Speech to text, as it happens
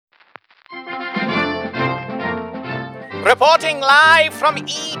reporting live from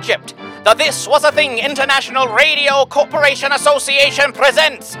Egypt. The This Was a Thing International Radio Corporation Association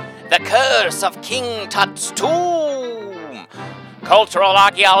presents The Curse of King Tut's Tomb. Cultural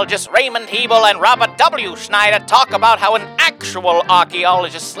archaeologists Raymond Hebel and Robert W. Schneider talk about how an actual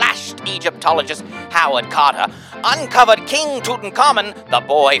archaeologist / Egyptologist, Howard Carter, uncovered King Tutankhamun, the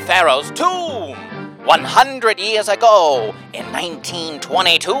boy pharaoh's tomb, 100 years ago in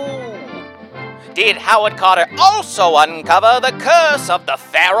 1922. Did Howard Carter also uncover the curse of the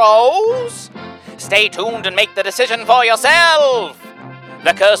pharaohs? Stay tuned and make the decision for yourself.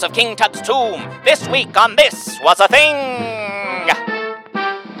 The Curse of King Tut's Tomb, this week on This Was a Thing.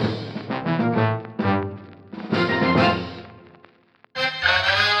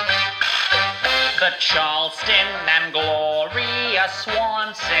 The Charleston and Gloria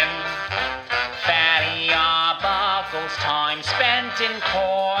Swanson, Fatty Arbuckle's time spent in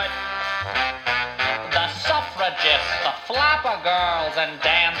court. The suffragists, the flapper girls, and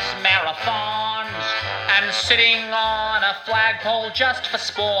dance marathons, and sitting on a flagpole just for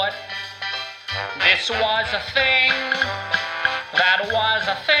sport. This was a thing, that was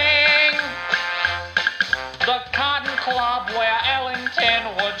a thing. The Cotton Club where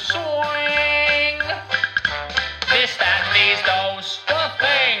Ellington would swing. This, that, these, those, the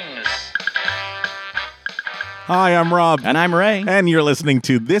things. Hi, I'm Rob. And I'm Ray. And you're listening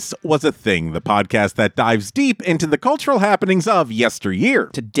to This Was a Thing, the podcast that dives deep into the cultural happenings of yesteryear.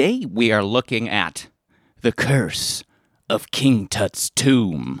 Today we are looking at the curse of King Tut's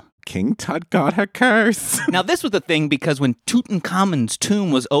tomb. King Tut got a curse. Now, this was the thing because when Tutankhamun's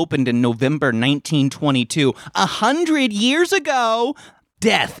tomb was opened in November 1922, 100 years ago,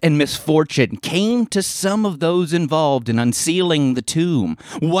 death and misfortune came to some of those involved in unsealing the tomb.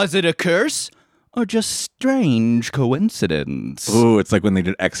 Was it a curse? Or just strange coincidence? Ooh, it's like when they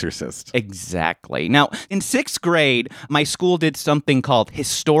did Exorcist. Exactly. Now, in 6th grade, my school did something called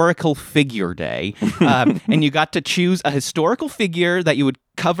Historical Figure Day, and you got to choose a historical figure that you would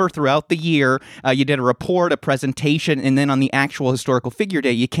cover throughout the year. You did a report, a presentation, and then on the actual Historical Figure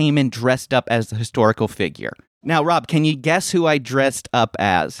Day, you came in dressed up as the historical figure. Now, Rob, can you guess who I dressed up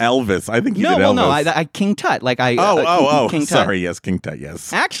as? Elvis. I think you did Elvis. No, I King Tut. King Tut. Sorry, yes, King Tut,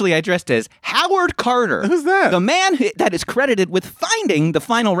 yes. Actually, I dressed as Howard Carter. Who's that? The man that is credited with finding the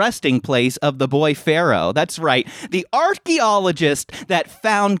final resting place of the boy pharaoh. That's right. The archaeologist that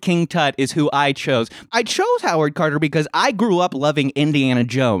found King Tut is who I chose. I chose Howard Carter because I grew up loving Indiana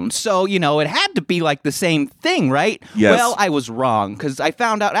Jones. So, it had to be like the same thing, right? Yes. Well, I was wrong because I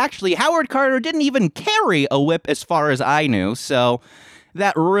found out actually Howard Carter didn't even carry a whip as far as I knew, so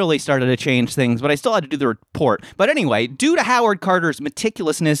that really started to change things, but I still had to do the report. But anyway, due to Howard Carter's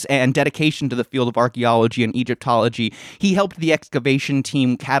meticulousness and dedication to the field of archaeology and Egyptology, he helped the excavation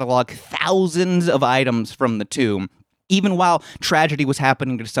team catalog thousands of items from the tomb, even while tragedy was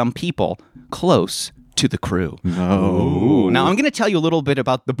happening to some people close to the crew. No. Now, I'm going to tell you a little bit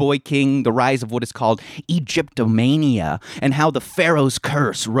about the boy king, the rise of what is called Egyptomania, and how the pharaoh's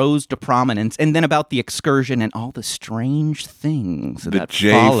curse rose to prominence, and then about the excursion and all the strange things that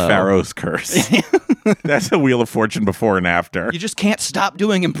follow. Pharaoh's curse. That's a Wheel of Fortune before and after. You just can't stop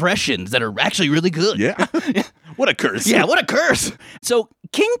doing impressions that are actually really good. Yeah. What a curse. Yeah, what a curse. So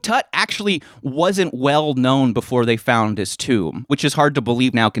King Tut actually wasn't well known before they found his tomb, which is hard to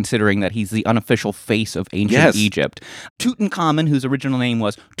believe now considering that he's the unofficial face of ancient Egypt. Tutankhamun, whose original name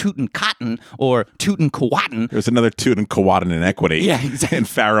was Tutankhaten or Tutankhaten. There's another Tutankhaten in equity. Yeah, exactly. In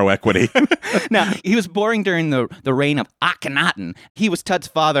pharaoh equity. Now, he was born during the reign of Akhenaten. He was Tut's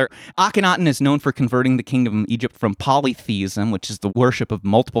father. Akhenaten is known for converting the kingdom of Egypt from polytheism, which is the worship of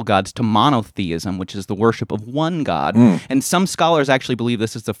multiple gods, to monotheism, which is the worship of one god. And some scholars actually believe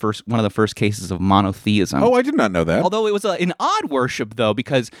this is one of the first cases of monotheism. Oh, I did not know that. Although it was an odd worship, though,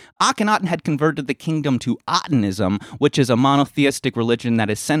 because Akhenaten had converted the kingdom to Atenism, which is a monotheistic religion that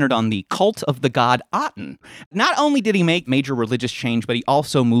is centered on the cult of the god Aten. Not only did he make major religious change, but he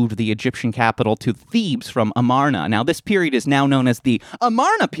also moved the Egyptian capital to Thebes from Amarna. Now, this period is now known as the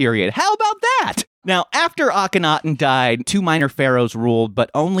Amarna period. How about that? Now, after Akhenaten died, 2 minor pharaohs ruled, but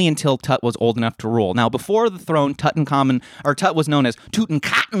only until Tut was old enough to rule. Now, before the throne, Tut was known as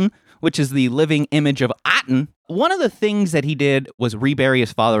Tutankhaten, which is the living image of Aten. One of the things that he did was rebury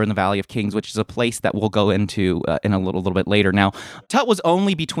his father in the Valley of Kings, which is a place that we'll go into in a little bit later. Now, Tut was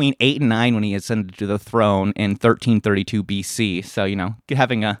only between 8 and 9 when he ascended to the throne in 1332 BC. So,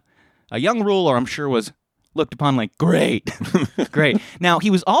 having a young ruler, I'm sure, was looked upon like, great, great. Now, he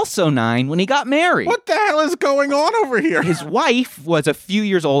was also 9 when he got married. What the hell is going on over here? His wife was a few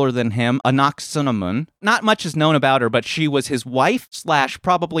years older than him, Anck-Sunamun. Not much is known about her, but she was his wife /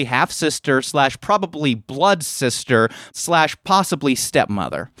 probably half-sister / probably blood sister / possibly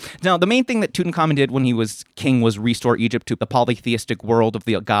stepmother. Now, the main thing that Tutankhamun did when he was king was restore Egypt to the polytheistic world of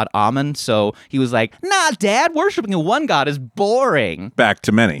the god Amun. So he was like, nah, Dad, worshiping one god is boring. Back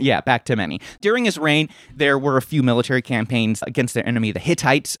to many. Yeah, back to many. During his reign, there were a few military campaigns against their enemy, the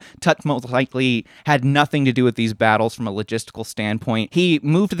Hittites. Tut most likely had nothing to do with these battles from a logistical standpoint. He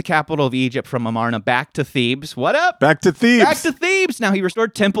moved the capital of Egypt from Amarna back to Thebes. What up? Back to Thebes. Back to Thebes. Now, he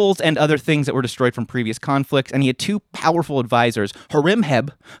restored temples and other things that were destroyed from previous conflicts, and he had 2 powerful advisors,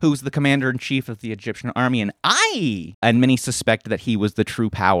 Horemheb, who was the commander-in-chief of the Egyptian army, and Ai. And many suspect that he was the true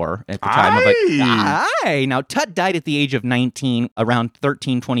power at the time of it. Ai. Now, Tut died at the age of 19, around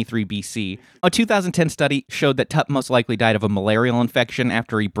 1323 BC. A 2010 study showed that Tut most likely died of a malarial infection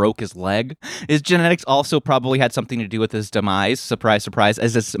after he broke his leg. His genetics also probably had something to do with his demise, surprise, surprise,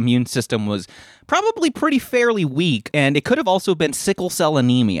 as his immune system was probably pretty fairly weak, and it could have also been sickle cell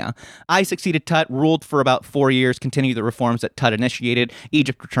anemia. Ai succeeded Tut, ruled for about 4 years, continued the reforms that Tut initiated.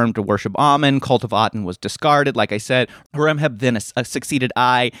 Egypt returned to worship Amun. Cult of Aten was discarded, like I said. Horemheb then succeeded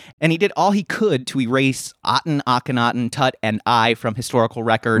Ai, and he did all he could to erase Aten, Akhenaten, Tut, and Ai from historical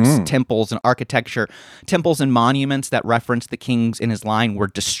records, temples, and architecture. Temples and monuments that referenced the kings in his line were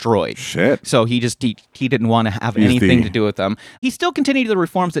destroyed. Shit. So he didn't want to have anything to do with them. He still continued the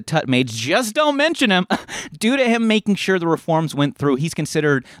reforms that Tut made. Just don't mention him. Due to him making sure the reforms went through, he's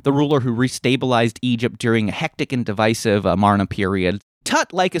considered the ruler who restabilized Egypt during a hectic and divisive Amarna period.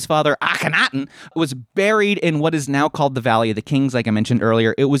 Tut, like his father Akhenaten, was buried in what is now called the Valley of the Kings, like I mentioned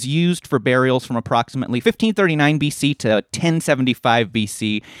earlier. It was used for burials from approximately 1539 BC to 1075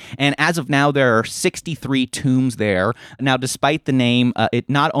 BC, and as of now, there are 63 tombs there. Now, despite the name,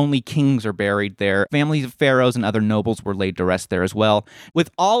 not only kings are buried there, families of pharaohs and other nobles were laid to rest there as well.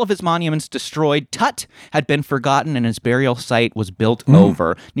 With all of his monuments destroyed, Tut had been forgotten, and his burial site was built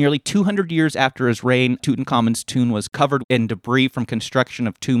over. Nearly 200 years after his reign, Tutankhamun's tomb was covered in debris from construction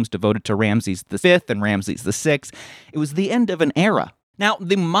of tombs devoted to Ramses V and Ramses VI. It was the end of an era. Now,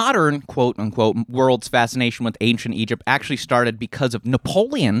 the modern, quote-unquote, world's fascination with ancient Egypt actually started because of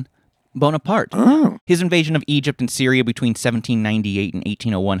Napoleon Bonaparte. His invasion of Egypt and Syria between 1798 and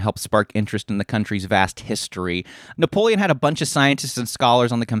 1801 helped spark interest in the country's vast history. Napoleon had a bunch of scientists and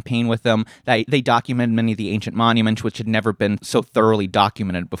scholars on the campaign with him. They documented many of the ancient monuments, which had never been so thoroughly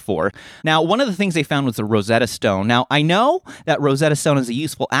documented before. Now, one of the things they found was the Rosetta Stone. Now, I know that Rosetta Stone is a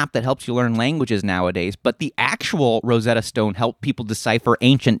useful app that helps you learn languages nowadays, but the actual Rosetta Stone helped people decipher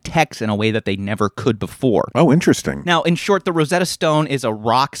ancient texts in a way that they never could before. Oh, interesting. Now, in short, the Rosetta Stone is a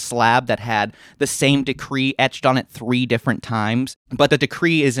rock slab that had the same decree etched on it 3 different times, but the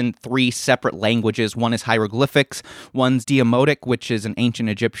decree is in 3 separate languages. One is hieroglyphics, one's Demotic, which is an ancient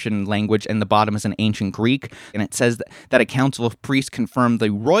Egyptian language, and the bottom is an ancient Greek. And it says that a council of priests confirmed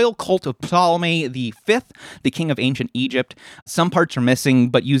the royal cult of Ptolemy V, the king of ancient Egypt. Some parts are missing,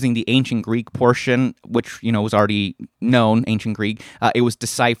 but using the ancient Greek portion, which was already known, ancient Greek, it was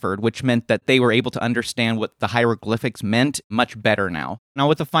deciphered, which meant that they were able to understand what the hieroglyphics meant much better now. Now,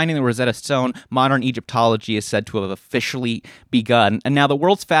 with the finding of the Rosetta Stone, modern Egyptology is said to have officially begun, and now the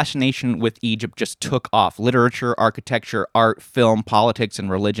world's fascination with Egypt just took off. Literature, architecture, art, film, politics, and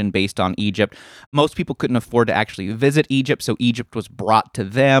religion based on Egypt. Most people couldn't afford to actually visit Egypt, so Egypt was brought to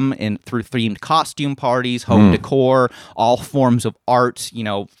them through themed costume parties, home decor, all forms of art,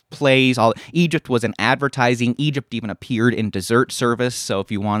 plays. Egypt was in advertising. Egypt even appeared in dessert service, so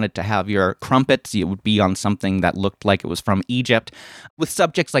if you wanted to have your crumpets, it would be on something that looked like it was from Egypt. With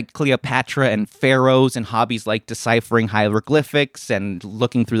subjects like Cleopatra and pharaohs and hobbies like deciphering hieroglyphics and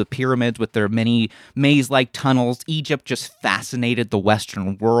looking through the pyramids with their many maze-like tunnels, Egypt just fascinated the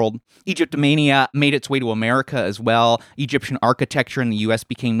Western world. Egyptomania made its way to America as well. Egyptian architecture in the U.S.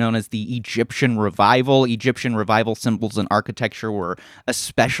 became known as the Egyptian Revival. Egyptian Revival symbols and architecture were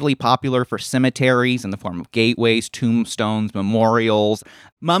especially popular for cemeteries in the form of gateways, tombstones, memorials.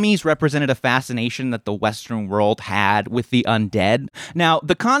 Mummies represented a fascination that the Western world had with the undead. Now,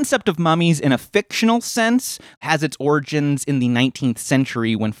 the concept of mummies in a fictional sense has its origins in the 19th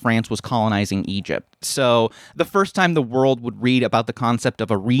century when France was colonizing Egypt. So, the first time the world would read about the concept of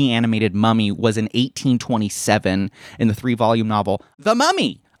a reanimated mummy was in 1827 in the 3-volume novel The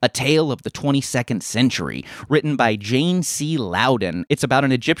Mummy, A Tale of the 22nd Century, written by Jane C. Loudon. It's about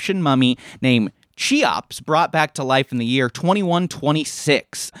an Egyptian mummy named Cheops, brought back to life in the year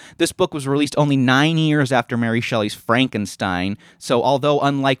 2126. This book was released only 9 years after Mary Shelley's Frankenstein, so although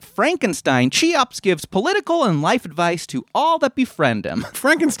unlike Frankenstein, Cheops gives political and life advice to all that befriend him.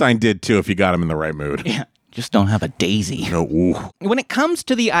 Frankenstein did too if you got him in the right mood. Yeah. Just don't have a daisy. No. Ooh. When it comes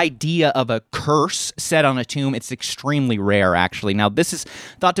to the idea of a curse set on a tomb, it's extremely rare, actually. Now, this is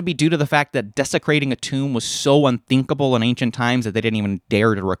thought to be due to the fact that desecrating a tomb was so unthinkable in ancient times that they didn't even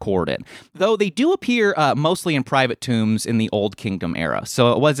dare to record it. Though they do appear mostly in private tombs in the Old Kingdom era.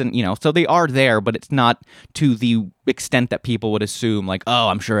 So it wasn't, so they are there, but it's not to the extent that people would assume, like, oh,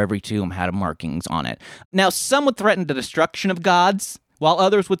 I'm sure every tomb had markings on it. Now, some would threaten the destruction of gods, while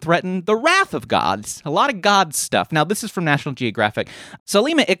others would threaten the wrath of gods. A lot of god stuff. Now, this is from National Geographic.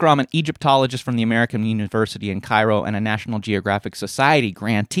 Salima Ikram, an Egyptologist from the American University in Cairo and a National Geographic Society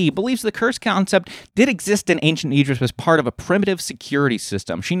grantee, believes the curse concept did exist in ancient Egypt as part of a primitive security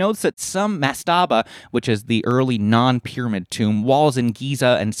system. She notes that some mastaba, which is the early non-pyramid tomb, walls in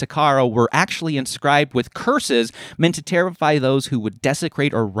Giza and Saqqara were actually inscribed with curses meant to terrify those who would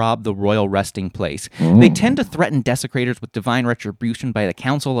desecrate or rob the royal resting place. They tend to threaten desecrators with divine retribution by the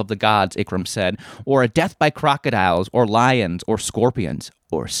council of the gods, Ikram said, or a death by crocodiles, or lions, or scorpions,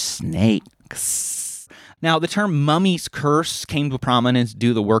 or snakes. Now, the term mummy's curse came to prominence due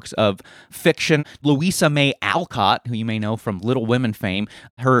to the works of fiction. Louisa May Alcott, who you may know from Little Women fame,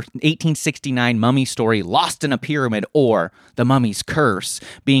 her 1869 mummy story, Lost in a Pyramid, or The Mummy's Curse,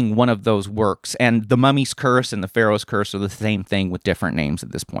 being one of those works. And The Mummy's Curse and The Pharaoh's Curse are the same thing with different names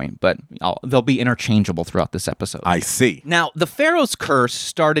at this point, but they'll be interchangeable throughout this episode. I see. Now, The Pharaoh's Curse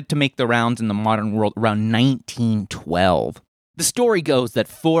started to make the rounds in the modern world around 1912. The story goes that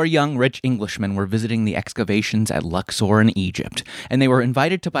 4 young rich Englishmen were visiting the excavations at Luxor in Egypt, and they were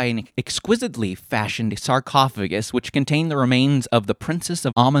invited to buy an exquisitely fashioned sarcophagus which contained the remains of the Princess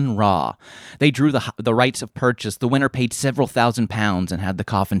of Amun-Ra. They drew the rights of purchase. The winner paid several £1,000s and had the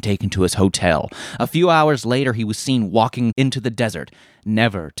coffin taken to his hotel. A few hours later, he was seen walking into the desert,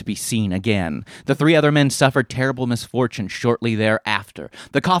 never to be seen again. The 3 other men suffered terrible misfortune shortly thereafter.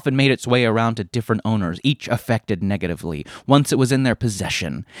 The coffin made its way around to different owners, each affected negatively. Once it was in their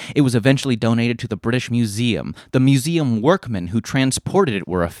possession, it was eventually donated to the British Museum. The museum workmen who transported it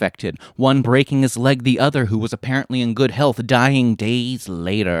were affected, one breaking his leg, the other, who was apparently in good health, dying days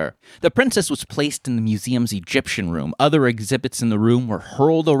later. The princess was placed in the museum's Egyptian room. Other exhibits in the room were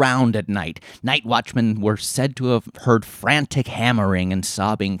hurled around at night. Night watchmen were said to have heard frantic hammering and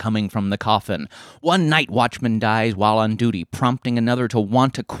sobbing coming from the coffin. One night watchman dies while on duty, prompting another to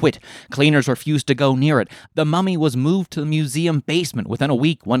want to quit. Cleaners refused to go near it. The mummy was moved to the museum basement. Within a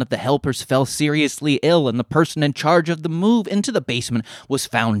week, one of the helpers fell seriously ill, and the person in charge of the move into the basement was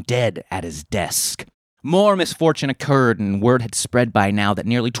found dead at his desk. More misfortune occurred, and word had spread by now that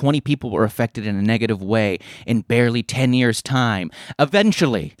nearly 20 people were affected in a negative way in barely 10 years' time.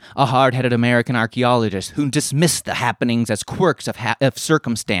 Eventually, a hard-headed American archaeologist who dismissed the happenings as quirks of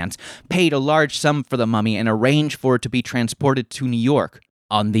circumstance paid a large sum for the mummy and arranged for it to be transported to New York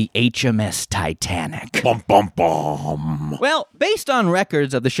on the HMS Titanic. Bum, bum, bum. Well, based on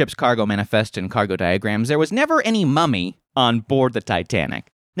records of the ship's cargo manifest and cargo diagrams, there was never any mummy on board the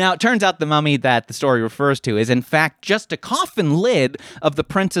Titanic. Now, it turns out the mummy that the story refers to is, in fact, just a coffin lid of the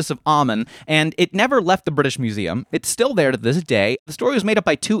Princess of Amun, and it never left the British Museum. It's still there to this day. The story was made up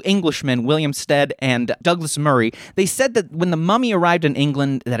by 2 Englishmen, William Stead and Douglas Murray. They said that when the mummy arrived in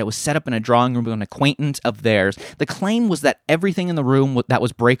England, that it was set up in a drawing room with an acquaintance of theirs. The claim was that everything in the room that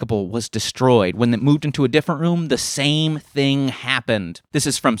was breakable was destroyed. When it moved into a different room, the same thing happened. This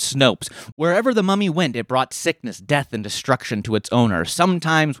is from Snopes. Wherever the mummy went, it brought sickness, death, and destruction to its owner.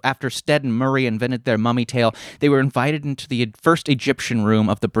 Sometimes after Stead and Murray invented their mummy tale, they were invited into the first Egyptian room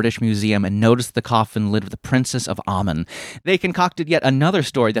of the British Museum and noticed the coffin lid of the Princess of Amun. They concocted yet another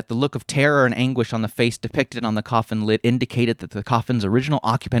story that the look of terror and anguish on the face depicted on the coffin lid indicated that the coffin's original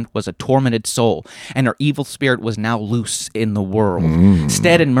occupant was a tormented soul, and her evil spirit was now loose in the world.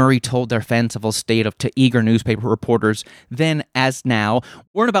 Stead and Murray told their fanciful state to eager newspaper reporters, then as now,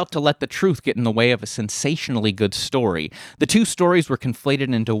 weren't about to let the truth get in the way of a sensationally good story. The 2 stories were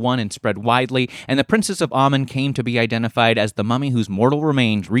conflated into one and spread widely, and the Princess of Amun came to be identified as the mummy whose mortal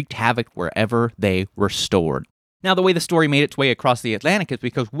remains wreaked havoc wherever they were stored. Now, the way the story made its way across the Atlantic is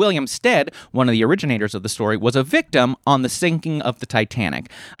because William Stead, one of the originators of the story, was a victim on the sinking of the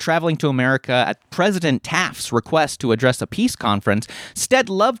Titanic. Traveling to America at President Taft's request to address a peace conference, Stead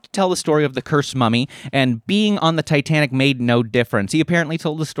loved to tell the story of the cursed mummy, and being on the Titanic made no difference. He apparently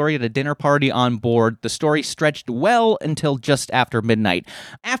told the story at a dinner party on board. The story stretched well until just after midnight.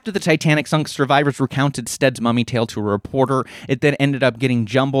 After the Titanic sunk, survivors recounted Stead's mummy tale to a reporter. It then ended up getting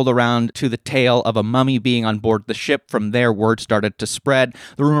jumbled around to the tale of a mummy being on board the ship. From there, word started to spread.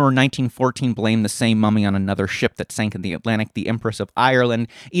 The rumor in 1914 blamed the same mummy on another ship that sank in the Atlantic, the Empress of Ireland.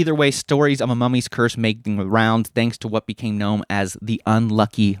 Either way, stories of a mummy's curse making the rounds thanks to what became known as the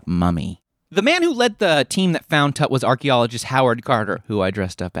Unlucky Mummy. The man who led the team that found Tut was archaeologist Howard Carter, who I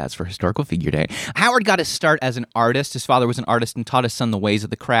dressed up as for Historical Figure Day. Howard got his start as an artist. His father was an artist and taught his son the ways of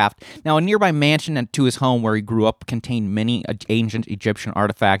the craft. Now, a nearby mansion and to his home where he grew up contained many ancient Egyptian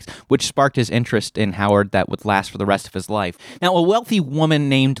artifacts, which sparked his interest in Howard that would last for the rest of his life. Now, a wealthy woman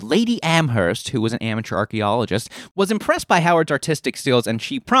named Lady Amherst, who was an amateur archaeologist, was impressed by Howard's artistic skills, and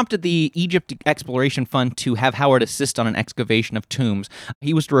she prompted the Egypt Exploration Fund to have Howard assist on an excavation of tombs.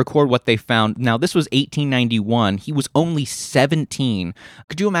 He was to record what they found. Now, this was 1891. He was only 17.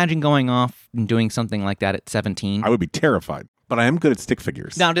 Could you imagine going off and doing something like that at 17? I would be terrified, but I am good at stick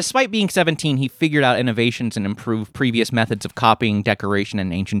figures. Now, despite being 17, he figured out innovations and improved previous methods of copying decoration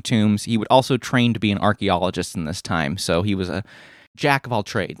in ancient tombs. He would also train to be an archaeologist in this time, so he was a jack of all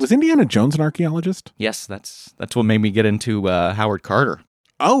trades. Was Indiana Jones an archaeologist? Yes, that's what made me get into Howard Carter.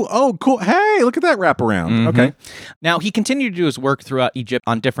 Oh, cool. Hey, look at that wraparound. Mm-hmm. Okay. Now, he continued to do his work throughout Egypt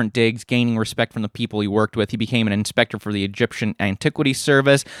on different digs, gaining respect from the people he worked with. He became an inspector for the Egyptian Antiquities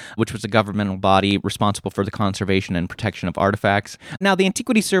Service, which was a governmental body responsible for the conservation and protection of artifacts. Now, the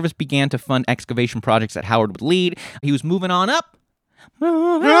Antiquities Service began to fund excavation projects that Howard would lead. He was moving on up.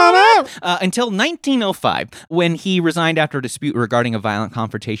 Until 1905, when he resigned after a dispute regarding a violent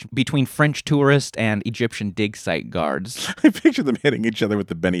confrontation between French tourists and Egyptian dig site guards. I picture them hitting each other with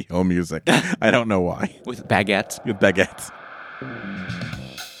the Benny Hill music. I don't know why. With baguettes. With baguettes.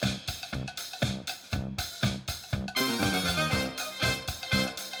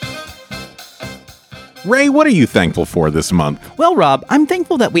 Ray, what are you thankful for this month? Well, Rob, I'm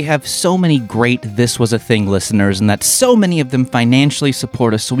thankful that we have so many great This Was a Thing listeners and that so many of them financially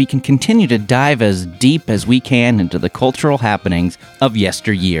support us so we can continue to dive as deep as we can into the cultural happenings of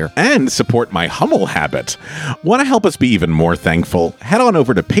yesteryear. And support my Hummel habit. Want to help us be even more thankful? Head on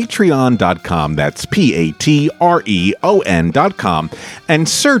over to patreon.com, that's patreon.com, and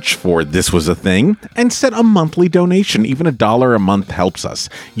search for This Was a Thing and set a monthly donation. Even $1 a month helps us.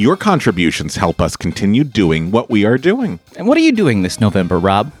 Your contributions help us continue doing what we are doing. And what are you doing this November,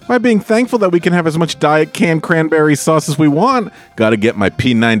 Rob? By being thankful that we can have as much diet canned cranberry sauce as we want. Gotta get my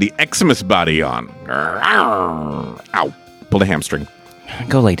P90 Xmas body on. Ow. Pulled a hamstring.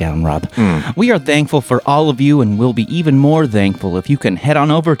 Go lay down, Rob. We are thankful for all of you, and we'll be even more thankful if you can head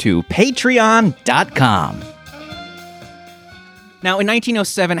on over to patreon.com. Now, in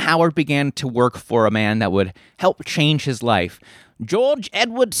 1907, Howard began to work for a man that would help change his life. George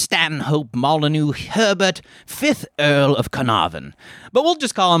Edward Stanhope Molyneux Herbert, 5th Earl of Carnarvon. But we'll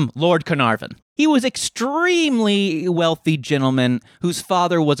just call him Lord Carnarvon. He was extremely wealthy gentleman whose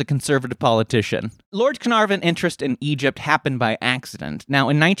father was a conservative politician. Lord Carnarvon's interest in Egypt happened by accident. Now,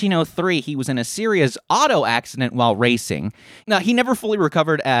 in 1903, he was in a serious auto accident while racing. Now, he never fully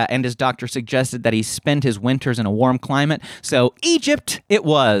recovered, and his doctor suggested that he spend his winters in a warm climate, so Egypt it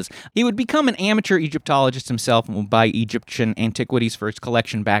was. He would become an amateur Egyptologist himself and would buy Egyptian antiquities for his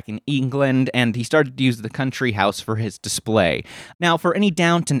collection back in England, and he started to use the country house for his display. Now, for any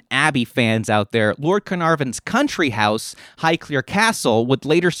Downton Abbey fans out there, Lord Carnarvon's country house, Highclere Castle, would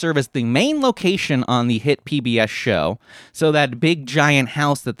later serve as the main location on the hit PBS show. So that big giant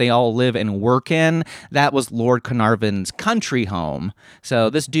house that they all live and work in, that was Lord Carnarvon's country home. So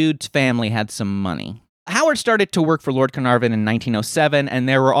this dude's family had some money. Howard started to work for Lord Carnarvon in 1907, and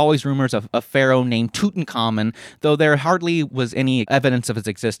there were always rumors of a pharaoh named Tutankhamun, though there hardly was any evidence of his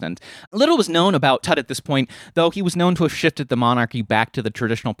existence. Little was known about Tut at this point, though he was known to have shifted the monarchy back to the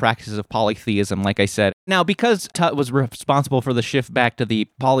traditional practices of polytheism, like I said. Now, because Tut was responsible for the shift back to the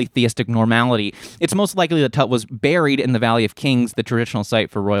polytheistic normality, it's most likely that Tut was buried in the Valley of Kings, the traditional site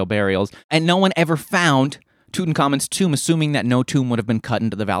for royal burials, and no one ever found Tutankhamun's tomb, assuming that no tomb would have been cut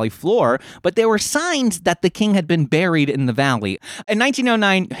into the valley floor, but there were signs that the king had been buried in the valley. In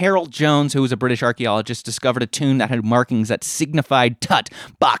 1909, Harold Jones, who was a British archaeologist, discovered a tomb that had markings that signified Tut,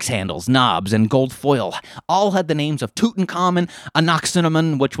 box handles, knobs, and gold foil. All had the names of Tutankhamun,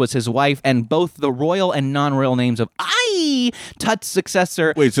 Anaximandrite, which was his wife, and both the royal and non-royal names of wee! Tut's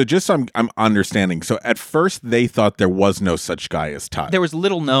successor. Wait, so just so I'm understanding. So at first they thought there was no such guy as Tut. There was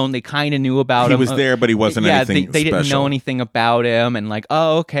little known. They kind of knew about him. He was there, but he wasn't anything they didn't know special. anything about him. And like,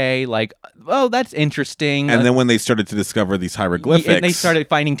 oh, okay. Like, oh, that's interesting. And then when they started to discover these hieroglyphics, and they started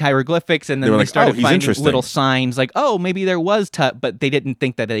finding hieroglyphics, and then were they like, started oh, he's finding interesting. little signs like, oh, maybe there was Tut, but they didn't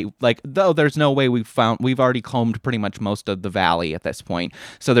think that though there's no way we've already combed pretty much most of the valley at this point,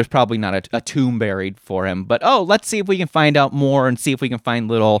 so there's probably not a tomb buried for him. But let's see if we can find out more and see if we can find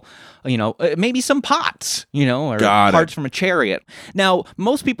little, maybe some pots, or parts from a chariot. Now,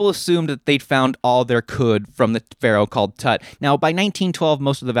 most people assumed that they'd found all there could from the pharaoh called Tut. Now, by 1912,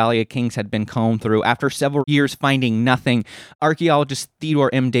 most of the Valley of Kings had been combed through. After several years finding nothing, archaeologist Theodore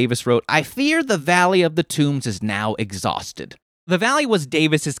M. Davis wrote, "I fear the Valley of the Tombs is now exhausted." The valley was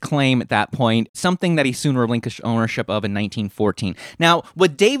Davis's claim at that point, something that he soon relinquished ownership of in 1914. Now,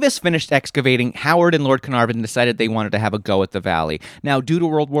 when Davis finished excavating, Howard and Lord Carnarvon decided they wanted to have a go at the valley. Now, due to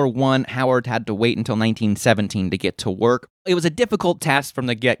World War I, Howard had to wait until 1917 to get to work. It was a difficult task from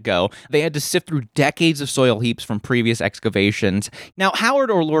the get-go. They had to sift through decades of soil heaps from previous excavations. Now,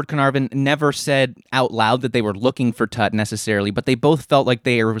 Howard or Lord Carnarvon never said out loud that they were looking for Tut necessarily, but they both felt like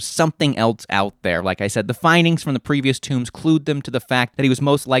there was something else out there. Like I said, the findings from the previous tombs clued them to the fact that he was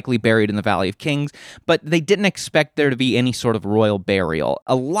most likely buried in the Valley of Kings, but they didn't expect there to be any sort of royal burial.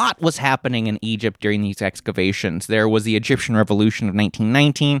 A lot was happening in Egypt during these excavations. There was the Egyptian Revolution of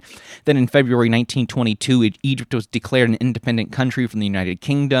 1919. Then in February 1922, Egypt was declared an independent country from the United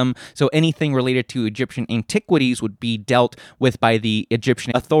Kingdom, so anything related to Egyptian antiquities would be dealt with by the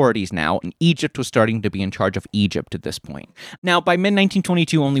Egyptian authorities now, and Egypt was starting to be in charge of Egypt at this point. Now, by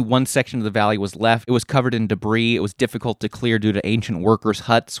mid-1922, only one section of the valley was left. It was covered in debris. It was difficult to clear due to ancient workers'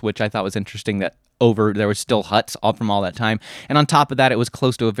 huts, which I thought was interesting that there was still huts all from all that time. And on top of that, it was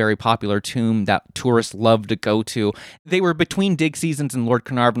close to a very popular tomb that tourists loved to go to. They were between dig seasons, and Lord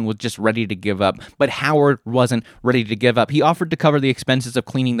Carnarvon was just ready to give up. But Howard wasn't ready to give up. He offered to cover the expenses of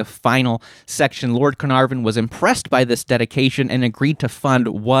cleaning the final section. Lord Carnarvon was impressed by this dedication and agreed to fund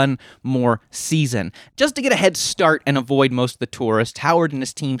one more season. Just to get a head start and avoid most of the tourists, Howard and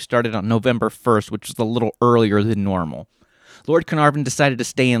his team started on November 1st, which was a little earlier than normal. Lord Carnarvon decided to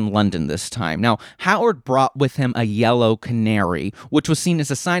stay in London this time. Now, Howard brought with him a yellow canary, which was seen as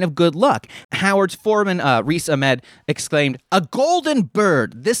a sign of good luck. Howard's foreman, Rees Ahmed, exclaimed, "A golden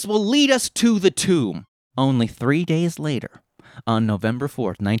bird! This will lead us to the tomb." Only 3 days later, on November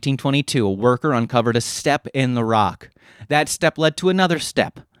 4th, 1922, a worker uncovered a step in the rock. That step led to another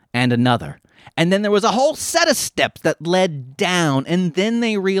step, and another. And then there was a whole set of steps that led down, and then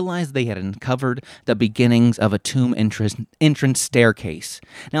they realized they had uncovered the beginnings of a tomb entrance staircase.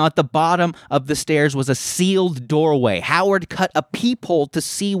 Now, at the bottom of the stairs was a sealed doorway. Howard cut a peephole to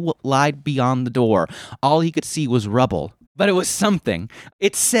see what lied beyond the door. All he could see was rubble. But it was something.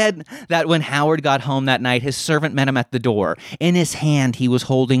 It said that when Howard got home that night, his servant met him at the door. In his hand, he was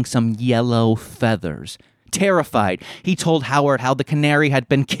holding some yellow feathers. Terrified, he told Howard how the canary had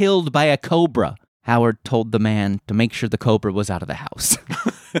been killed by a cobra. Howard told the man to make sure the cobra was out of the house.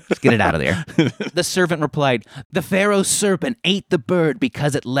 Just get it out of there. The servant replied, "The Pharaoh's serpent ate the bird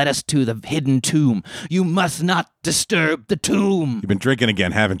because it led us to the hidden tomb. You must not disturb the tomb." You've been drinking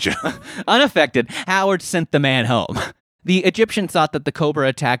again, haven't you? Unaffected, Howard sent the man home. The Egyptians thought that the cobra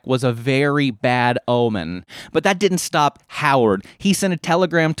attack was a very bad omen, but that didn't stop Howard. He sent a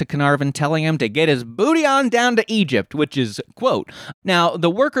telegram to Carnarvon telling him to get his booty on down to Egypt, which is, quote. Now,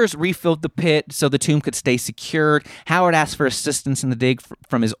 the workers refilled the pit so the tomb could stay secured. Howard asked for assistance in the dig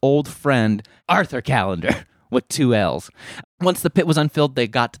from his old friend, Arthur Callender, with 2 L's. Once the pit was unfilled, they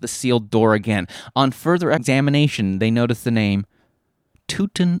got to the sealed door again. On further examination, they noticed the name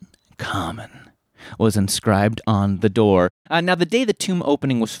Tutankhamun was inscribed on the door. Now, the day the tomb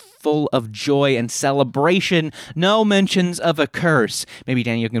opening was full of joy and celebration. No mentions of a curse. Maybe,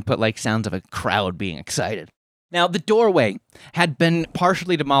 Danny, you can put, sounds of a crowd being excited. Now, the doorway had been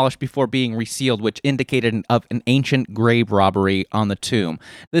partially demolished before being resealed, which indicated of an ancient grave robbery on the tomb.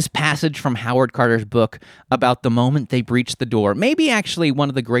 This passage from Howard Carter's book about the moment they breached the door may be actually one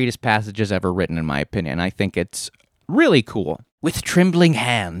of the greatest passages ever written, in my opinion. I think it's really cool. "With trembling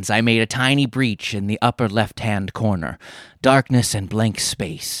hands, I made a tiny breach in the upper left-hand corner. Darkness and blank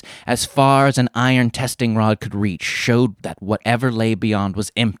space, as far as an iron testing rod could reach, showed that whatever lay beyond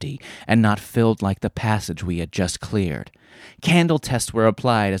was empty and not filled like the passage we had just cleared. Candle tests were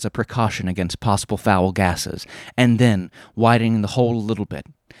applied as a precaution against possible foul gases, and then, widening the hole a little bit,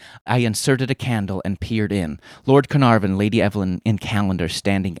 I inserted a candle and peered in. Lord Carnarvon, Lady Evelyn, and Calendar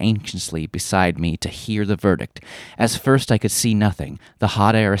standing anxiously beside me to hear the verdict. As first I could see nothing, the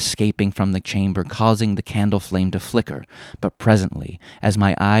hot air escaping from the chamber causing the candle flame to flicker. But presently, as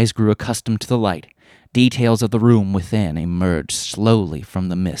my eyes grew accustomed to the light, details of the room within emerged slowly from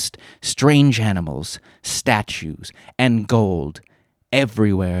the mist. Strange animals, statues, and gold.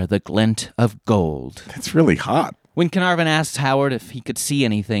 Everywhere the glint of gold. That's really hot. When Carnarvon asked Howard if he could see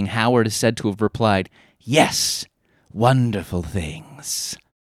anything, Howard is said to have replied, "Yes, wonderful things."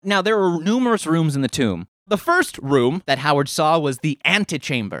 Now, there were numerous rooms in the tomb. The first room that Howard saw was the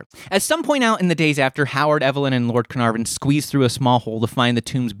antechamber. As some point out in the days after, Howard, Evelyn, and Lord Carnarvon squeezed through a small hole to find the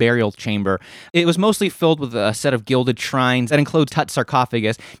tomb's burial chamber. It was mostly filled with a set of gilded shrines that enclosed Tut's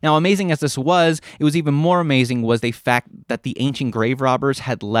sarcophagus. Now, amazing as this was, it was even more amazing was the fact that the ancient grave robbers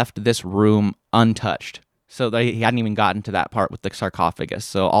had left this room untouched. So he hadn't even gotten to that part with the sarcophagus.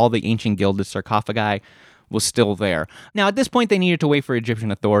 So all the ancient gilded sarcophagi was still there. Now, at this point, they needed to wait for Egyptian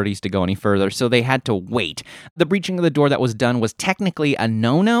authorities to go any further, so they had to wait. The breaching of the door that was done was technically a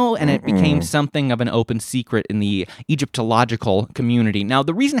no-no, and it became something of an open secret in the Egyptological community. Now,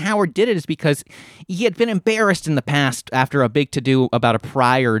 the reason Howard did it is because he had been embarrassed in the past after a big to-do about a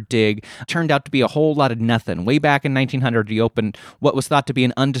prior dig turned out to be a whole lot of nothing. Way back in 1900, he opened what was thought to be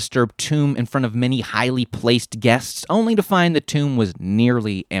an undisturbed tomb in front of many highly placed guests, only to find the tomb was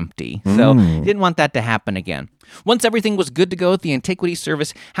nearly empty. So, he didn't want that to happen again. Once everything was good to go at the Antiquities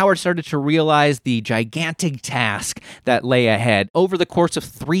Service, Howard started to realize the gigantic task that lay ahead. Over the course of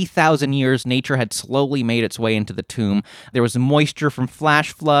 3,000 years, nature had slowly made its way into the tomb. There was moisture from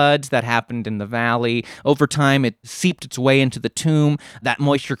flash floods that happened in the valley. Over time, it seeped its way into the tomb. That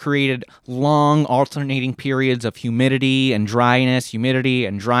moisture created long alternating periods of humidity and dryness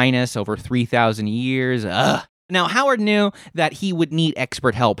over 3,000 years. Now, Howard knew that he would need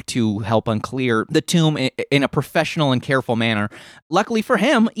expert help to help unclear the tomb in a professional and careful manner. Luckily for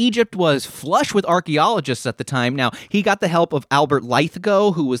him, Egypt was flush with archaeologists at the time. Now, he got the help of Albert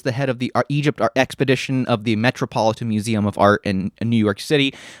Lithgow, who was the head of the Egypt expedition of the Metropolitan Museum of Art in New York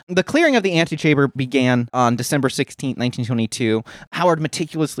City. The clearing of the antechamber began on December 16, 1922. Howard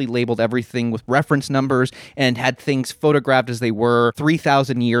meticulously labeled everything with reference numbers and had things photographed as they were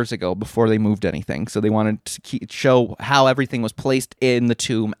 3,000 years ago before they moved anything. So they wanted to show how everything was placed in the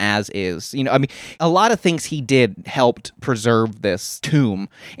tomb as is. A lot of things he did helped preserve this tomb,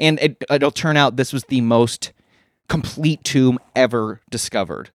 and it'll turn out this was the most complete tomb ever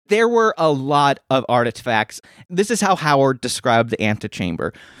discovered. There were a lot of artifacts. This is how Howard described the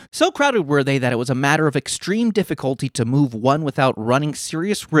antechamber. So crowded were they that it was a matter of extreme difficulty to move one without running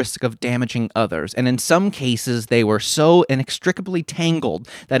serious risk of damaging others, and in some cases they were so inextricably tangled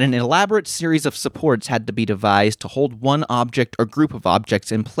that an elaborate series of supports had to be devised to hold one object or group of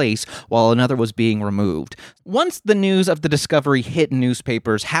objects in place while another was being removed. Once the news of the discovery hit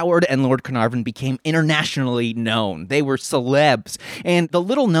newspapers, Howard and Lord Carnarvon became internationally known. They were celebs, and the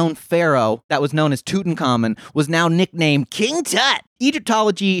little-known pharaoh that was known as Tutankhamun was now nicknamed King Tut.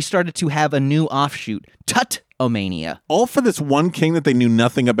 Egyptology started to have a new offshoot, Tutomania. All for this one king that they knew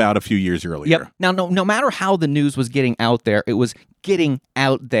nothing about a few years earlier. Yep. Now, no matter how the news was getting out there, it was getting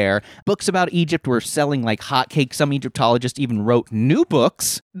out there. Books about Egypt were selling like hotcakes. Some Egyptologists even wrote new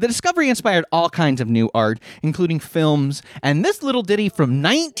books. The discovery inspired all kinds of new art, including films, and this little ditty from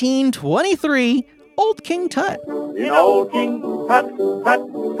 1923, Old King Tut. In old King Tut, Tut,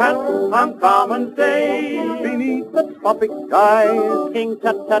 Tut, on common days, beneath the tropic skies, King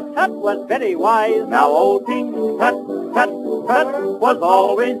Tut, Tut, Tut was very wise. Now old King Tut, Tut, Tut was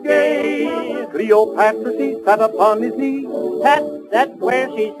always gay. Cleopatra, she sat upon his knee. Tut, that's where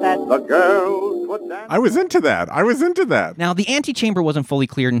she sat. The girls would dance. I was into that. Now, the antechamber wasn't fully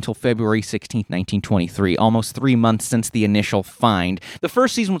cleared until February 16, 1923, almost 3 months since the initial find. The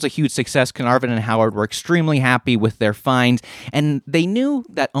first season was a huge success. Carnarvon and Howard were extremely happy with their finds, and they knew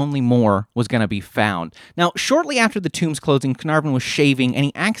that only more was going to be found. Now, shortly after the tomb's closing, Carnarvon was shaving, and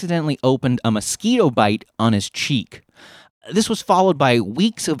he accidentally opened a mosquito bite on his cheek. This was followed by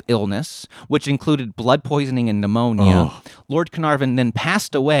weeks of illness, which included blood poisoning and pneumonia. Lord Carnarvon then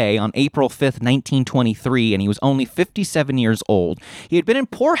passed away on April 5th, 1923, and he was only 57 years old. He had been in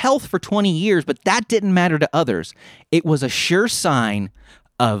poor health for 20 years, but that didn't matter to others. It was a sure sign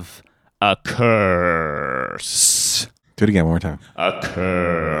of a curse. Do it again one more time. A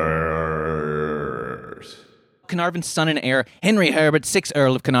curse. Carnarvon's son and heir, Henry Herbert, 6th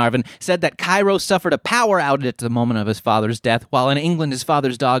Earl of Carnarvon, said that Cairo suffered a power outage at the moment of his father's death, while in England his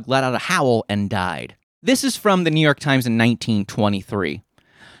father's dog let out a howl and died. This is from the New York Times in 1923.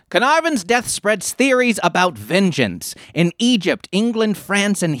 Carnarvon's death spreads theories about vengeance. In Egypt, England,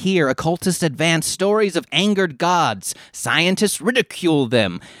 France, and here, occultists advance stories of angered gods. Scientists ridicule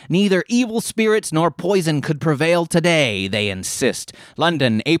them. Neither evil spirits nor poison could prevail today, they insist.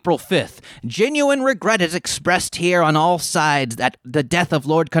 London, April 5th. Genuine regret is expressed here on all sides at the death of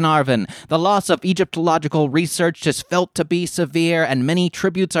Lord Carnarvon. The loss of Egyptological research is felt to be severe, and many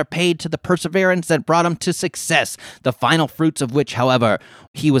tributes are paid to the perseverance that brought him to success, the final fruits of which, however,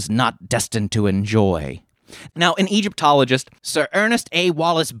 he was not destined to enjoy. Now, an Egyptologist, Sir Ernest A.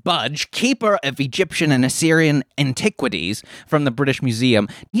 Wallace Budge, keeper of Egyptian and Assyrian antiquities from the British Museum,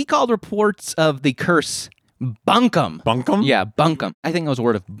 he called reports of the curse bunkum. Bunkum? Yeah, bunkum. I think it was a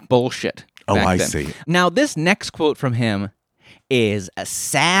word of bullshit. Oh, back I then. see. Now, this next quote from him is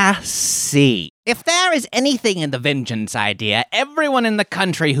sassy. If there is anything in the vengeance idea, everyone in the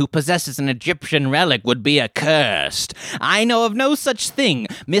country who possesses an Egyptian relic would be accursed. I know of no such thing.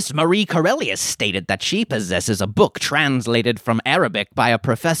 Miss Marie Corellius stated that she possesses a book translated from Arabic by a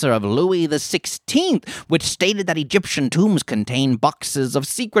professor of Louis XVI, which stated that Egyptian tombs contain boxes of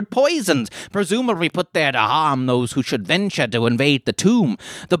secret poisons, presumably put there to harm those who should venture to invade the tomb.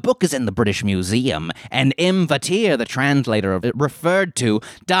 The book is in the British Museum, and M. Vatir, the translator of it referred to,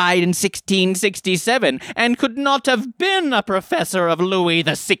 died in 1667 and could not have been a professor of Louis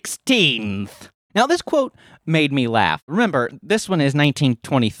XVI. Now, this quote made me laugh. Remember, this one is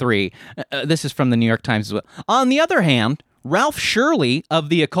 1923. This is from the New York Times as well. On the other hand, Ralph Shirley of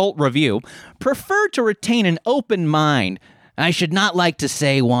the Occult Review preferred to retain an open mind. I should not like to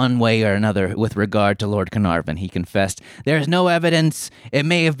say one way or another with regard to Lord Carnarvon, he confessed. There is no evidence. It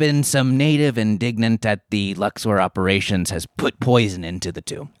may have been some native indignant at the Luxor operations has put poison into the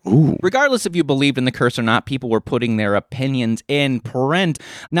tomb. Ooh. Regardless if you believed in the curse or not, people were putting their opinions in print.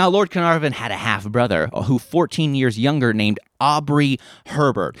 Now, Lord Carnarvon had a half-brother who 14 years younger named Aubrey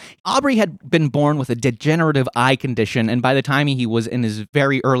Herbert. Aubrey had been born with a degenerative eye condition, and by the time he was in his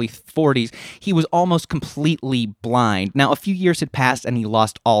very early 40s, he was almost completely blind. Now, a few years had passed and he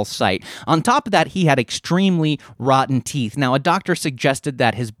lost all sight. On top of that, he had extremely rotten teeth. Now, a doctor suggested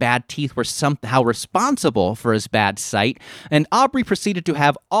that his bad teeth were somehow responsible for his bad sight, and Aubrey proceeded to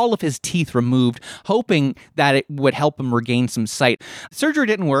have all of his teeth removed, hoping that it would help him regain some sight. Surgery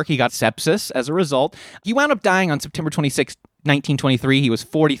didn't work. He got sepsis as a result. He wound up dying on September 26, 1923. He was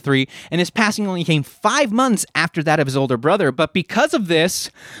 43, and his passing only came 5 months after that of his older brother. But because of this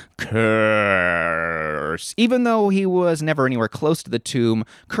curse, even though he was never anywhere close to the tomb,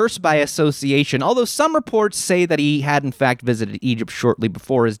 cursed by association, although some reports say that he had in fact visited Egypt shortly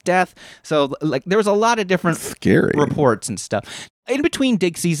before his death. So there was a lot of different Scary reports and stuff. In between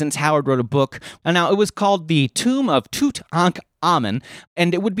dig seasons, Howard wrote a book, and now it was called The Tomb of Tutankhamun,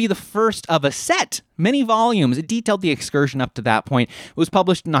 and it would be the first of a set, many volumes. It detailed the excursion up to that point. It was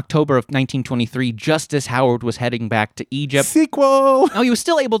published in October of 1923, just as Howard was heading back to Egypt. Sequel! Now, he was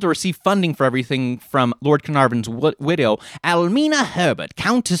still able to receive funding for everything from Lord Carnarvon's widow, Almina Herbert,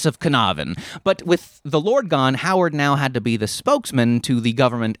 Countess of Carnarvon. But with the Lord gone, Howard now had to be the spokesman to the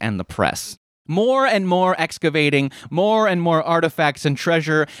government and the press. More and more excavating, more and more artifacts and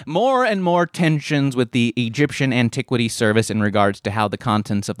treasure, more and more tensions with the Egyptian Antiquity Service in regards to how the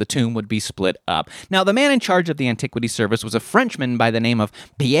contents of the tomb would be split up. Now, the man in charge of the Antiquity Service was a Frenchman by the name of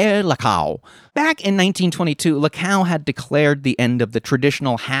Pierre Lecoq. Back in 1922, Lecoq had declared the end of the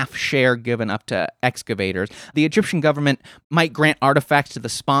traditional half-share given up to excavators. The Egyptian government might grant artifacts to the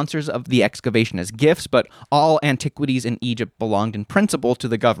sponsors of the excavation as gifts, but all antiquities in Egypt belonged in principle to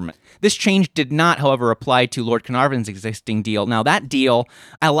the government. This change did not, however, apply to Lord Carnarvon's existing deal. Now, that deal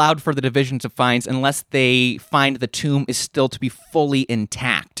allowed for the divisions of fines unless they find the tomb is still to be fully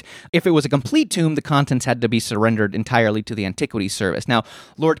intact. If it was a complete tomb, the contents had to be surrendered entirely to the Antiquity Service. Now,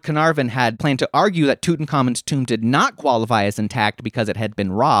 Lord Carnarvon had planned to argue that Tutankhamun's tomb did not qualify as intact because it had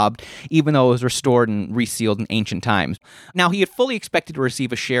been robbed, even though it was restored and resealed in ancient times. Now, he had fully expected to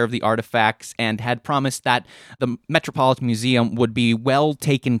receive a share of the artifacts and had promised that the Metropolitan Museum would be well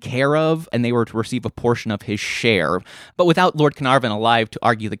taken care of, and they were to receive a portion of his share. But without Lord Carnarvon alive to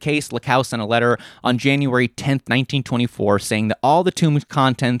argue the case, Lecoq sent a letter on January 10th, 1924, saying that all the tomb's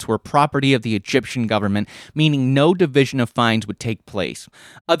contents were property of the Egyptian government, meaning no division of fines would take place.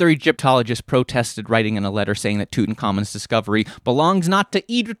 Other Egyptologists protested, writing in a letter saying that Tutankhamun's discovery belongs not to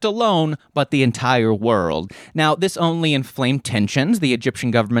Egypt alone, but the entire world. Now, this only inflamed tensions. The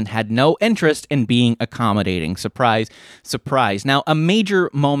Egyptian government had no interest in being accommodating. Surprise, surprise. Now, a major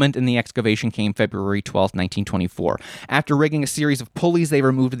moment in the excavation came February 12, 1924. After rigging a series of pulleys, they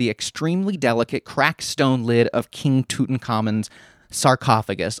removed the extremely delicate cracked stone lid of King Tutankhamun's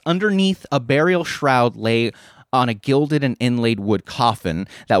sarcophagus. Underneath, a burial shroud lay on a gilded and inlaid wood coffin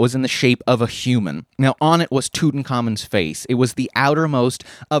that was in the shape of a human. Now, on it was Tutankhamun's face. It was the outermost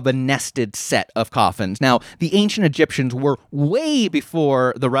of a nested set of coffins. Now, the ancient Egyptians were way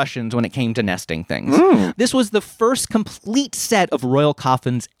before the Russians when it came to nesting things. This was the first complete set of royal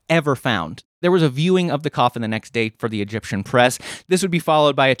coffins ever found. There was a viewing of the coffin the next day for the Egyptian press. This would be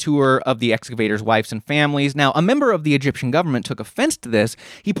followed by a tour of the excavators' wives and families. Now, a member of the Egyptian government took offense to this.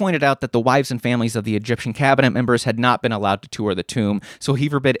 He pointed out that the wives and families of the Egyptian cabinet members had not been allowed to tour the tomb, so he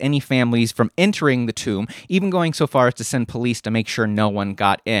forbid any families from entering the tomb, even going so far as to send police to make sure no one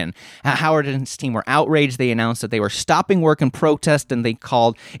got in. Howard and his team were outraged. They announced that they were stopping work in protest, and they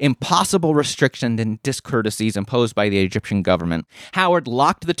called impossible restrictions and discourtesies imposed by the Egyptian government. Howard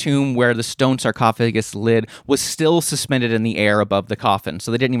locked the tomb where the stone sarcophagus lid was still suspended in the air above the coffin, so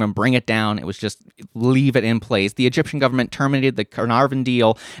they didn't even bring it down. It was just leave it in place. The Egyptian government terminated the Carnarvon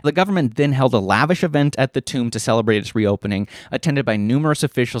deal. The government then held a lavish event at the tomb to celebrate its reopening, attended by numerous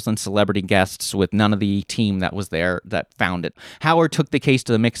officials and celebrity guests, with none of the team that was there that found it. Howard took the case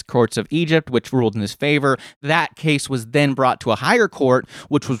to the mixed courts of Egypt, which ruled in his favor. That case was then brought to a higher court,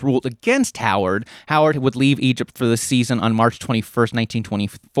 which was ruled against Howard. Howard would leave Egypt for the season on March 21st,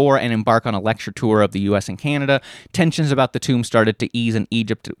 1924, and embark on a lecture tour of the U.S. and Canada. Tensions about the tomb started to ease in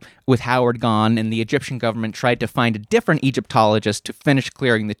Egypt with Howard gone, and the Egyptian government tried to find a different Egyptologist to finish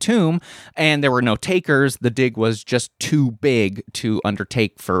clearing the tomb, and there were no takers. The dig was just too big to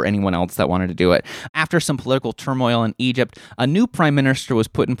undertake for anyone else that wanted to do it. After some political turmoil in Egypt, a new prime minister was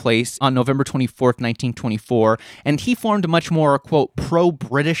put in place on November 24th, 1924, and he formed a much more, quote,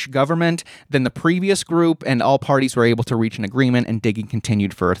 pro-British government than the previous group, and all parties were able to reach an agreement, and digging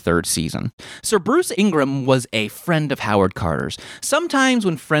continued for a third season. Sir Bruce Ingram was a friend of Howard Carter's. Sometimes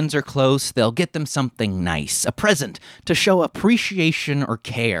when friends are close, they'll get them something nice, a present, to show appreciation or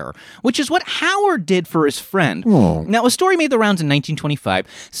care, which is what Howard did for his friend. Now, a story made the rounds in 1925.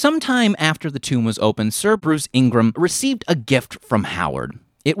 Sometime after the tomb was opened, Sir Bruce Ingram received a gift from Howard.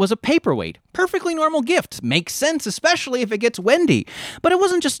 It was a paperweight. Perfectly normal gift. Makes sense, especially if it gets windy. But it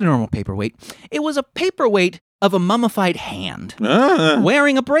wasn't just a normal paperweight. It was a paperweight of a mummified hand,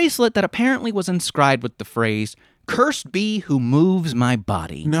 wearing a bracelet that apparently was inscribed with the phrase, "Cursed be who moves my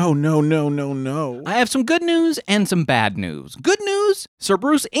body." No. I have some good news and some bad news. Good news, Sir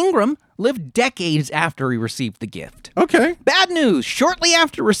Bruce Ingram lived decades after he received the gift. Okay. Bad news, shortly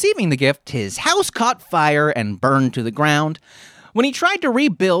after receiving the gift, his house caught fire and burned to the ground. When he tried to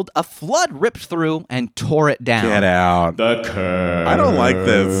rebuild, a flood ripped through and tore it down. Get out. The curse. I don't like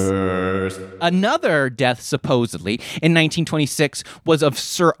this. Another death, supposedly, in 1926 was of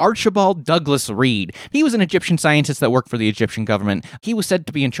Sir Archibald Douglas Reed. He was an Egyptian scientist that worked for the Egyptian government. He was said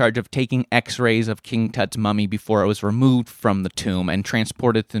to be in charge of taking x-rays of King Tut's mummy before it was removed from the tomb and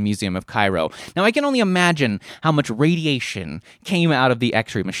transported to the Museum of Cairo. Now, I can only imagine how much radiation came out of the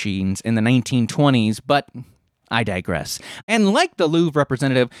x-ray machines in the 1920s, but I digress. And like the Louvre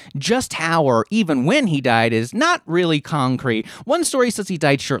representative, just how or even when he died is not really concrete. One story says he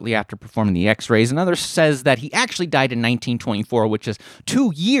died shortly after performing the x-rays. Another says that he actually died in 1924, which is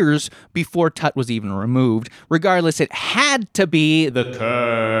 2 years before Tut was even removed. Regardless, it had to be the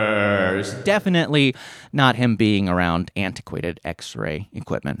curse. Definitely not him being around antiquated x-ray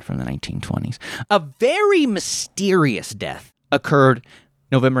equipment from the 1920s. A very mysterious death occurred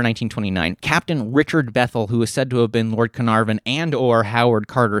November 1929, Captain Richard Bethel, who is said to have been Lord Carnarvon and or Howard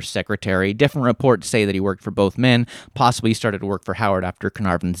Carter's secretary. Different reports say that he worked for both men, possibly started to work for Howard after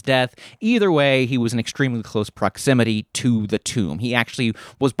Carnarvon's death. Either way, he was in extremely close proximity to the tomb. He actually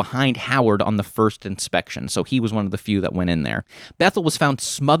was behind Howard on the first inspection, so he was one of the few that went in there. Bethel was found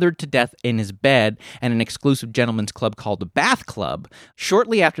smothered to death in his bed at an exclusive gentleman's club called the Bath Club.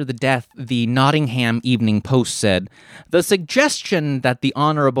 Shortly after the death, the Nottingham Evening Post said, "The suggestion that the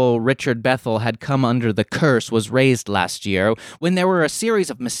Honorable Richard Bethel had come under the curse was raised last year when there were a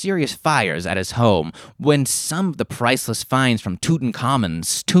series of mysterious fires at his home, when some of the priceless finds from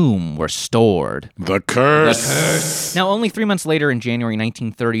Tutankhamun's tomb were stored." The curse. Now, only 3 months later, in January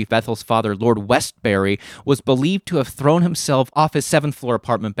 1930, Bethel's father, Lord Westbury, was believed to have thrown himself off his 7th-floor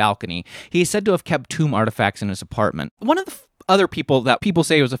apartment balcony. He is said to have kept tomb artifacts in his apartment. One of the other people that people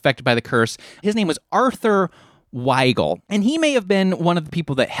say was affected by the curse, his name was Arthur Weigel, and he may have been one of the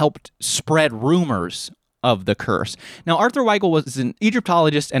people that helped spread rumors of the curse. Now, Arthur Weigel was an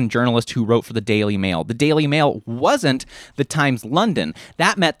Egyptologist and journalist who wrote for the Daily Mail. The Daily Mail wasn't the Times London.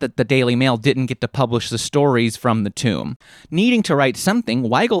 That meant that the Daily Mail didn't get to publish the stories from the tomb. Needing to write something,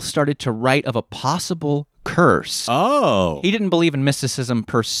 Weigel started to write of a possible curse. Oh. He didn't believe in mysticism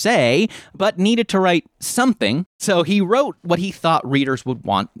per se, but needed to write something, so he wrote what he thought readers would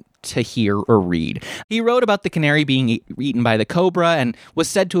want to hear or read. He wrote about the canary being eaten by the cobra and was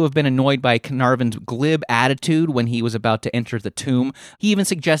said to have been annoyed by Carnarvon's glib attitude when he was about to enter the tomb. He even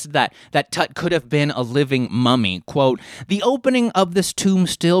suggested that Tut could have been a living mummy. Quote, "The opening of this tomb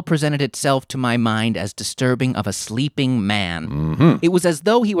still presented itself to my mind as disturbing of a sleeping man. It was as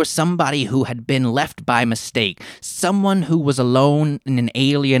though he were somebody who had been left by mistake, someone who was alone in an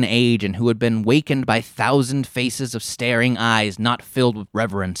alien age and who had been wakened by 1,000 faces of staring eyes not filled with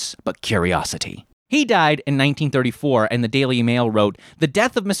reverence but curiosity." He died in 1934, and the Daily Mail wrote, "The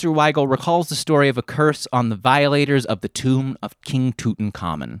death of Mr. Weigel recalls the story of a curse on the violators of the tomb of King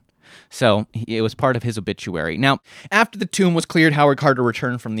Tutankhamun." So it was part of his obituary. Now, after the tomb was cleared, Howard Carter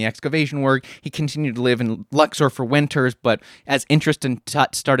returned from the excavation work. He continued to live in Luxor for winters, but as interest in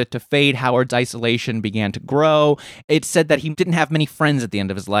Tut started to fade, Howard's isolation began to grow. It's said that he didn't have many friends at the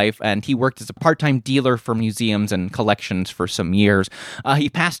end of his life, and he worked as a part-time dealer for museums and collections for some years. He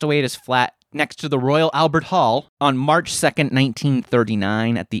passed away at his flat next to the Royal Albert Hall on March 2nd,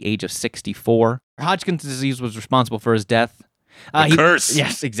 1939, at the age of 64. Hodgkin's disease was responsible for his death. Curse.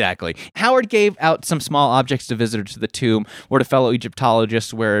 Yes, exactly. Howard gave out some small objects to visitors to the tomb or to fellow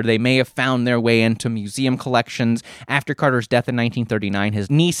Egyptologists where they may have found their way into museum collections. After Carter's death in 1939, his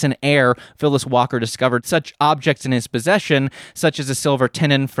niece and heir, Phyllis Walker, discovered such objects in his possession, such as a silver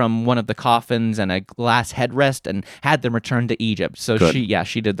tenon from one of the coffins and a glass headrest, and had them returned to Egypt. So Good.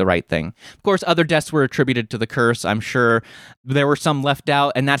 she did the right thing. Of course, other deaths were attributed to the curse. I'm sure there were some left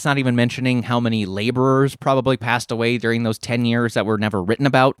out, and that's not even mentioning how many laborers probably passed away during those 10 years that were never written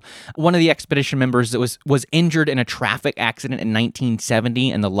about. One of the expedition members that was injured in a traffic accident in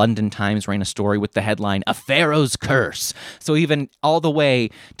 1970, and the London Times ran a story with the headline, "A Pharaoh's Curse." So even all the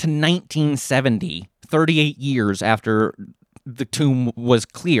way to 1970, 38 years after the tomb was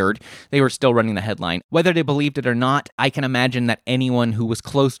cleared, they were still running the headline. Whether they believed it or not, I can imagine that anyone who was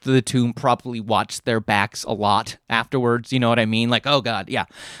close to the tomb probably watched their backs a lot afterwards. You know what I mean? Like, oh God, yeah.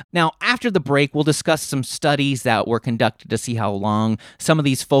 Now, after the break, we'll discuss some studies that were conducted to see how long some of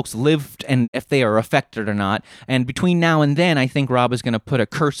these folks lived and if they are affected or not. And between now and then, I think Rob is going to put a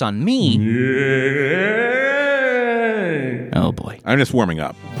curse on me. Oh boy. I'm just warming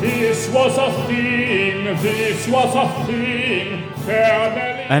up. This was a thing, this was a thing.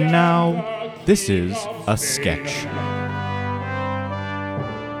 And now, this is a sketch.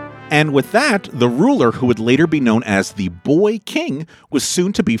 And with that, the ruler, who would later be known as the Boy King, was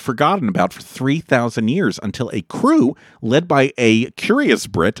soon to be forgotten about for 3,000 years until a crew led by a curious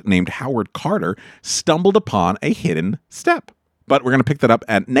Brit named Howard Carter stumbled upon a hidden step. But we're going to pick that up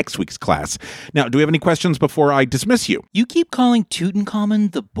at next week's class. Now, do we have any questions before I dismiss you? You keep calling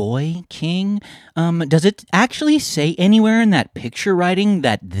Tutankhamun the Boy King. Does it actually say anywhere in that picture writing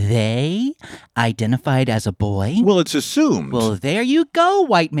that they identified as a boy? Well, it's assumed. Well, there you go,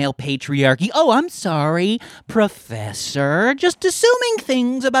 white male patriarchy. Oh, I'm sorry, Professor. Just assuming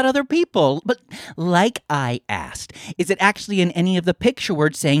things about other people. But like I asked, is it actually in any of the picture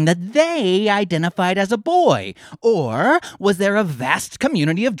words saying that they identified as a boy? Or was there a vast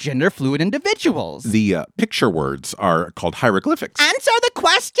community of gender-fluid individuals? The picture words are called hieroglyphics. Answer the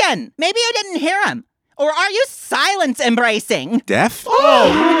question! Maybe you didn't hear him. Or are you silence embracing? Deaf?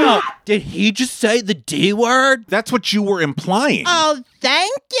 Oh, no. Did he just say the D word? That's what you were implying. Oh,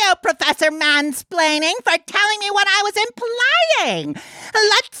 thank you, Professor Mansplaining, for telling me what I was implying.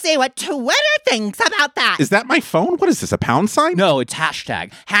 Let's see what Twitter thinks about that. Is that my phone? What is this, a pound sign? No, it's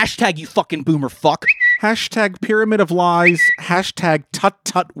hashtag. Hashtag you fucking boomer fuck. Hashtag pyramid of lies. Hashtag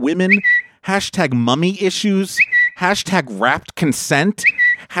tut-tut women. Hashtag mummy issues. Hashtag wrapped consent.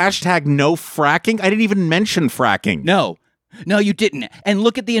 Hashtag no fracking. I didn't even mention fracking. No, you didn't. And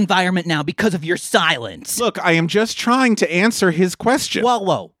look at the environment now because of your silence. Look, I am just trying to answer his question.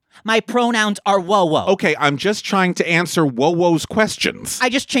 Whoa. My pronouns are whoa. Okay, I'm just trying to answer Wowo's questions. I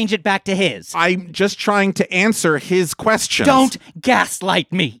just changed it back to his. I'm just trying to answer his questions. Don't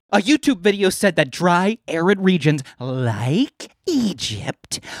gaslight me. A YouTube video said that dry, arid regions like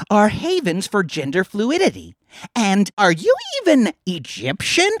Egypt are havens for gender fluidity. And are you even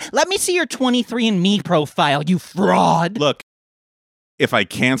Egyptian? Let me see your 23andMe profile, you fraud. Look, if I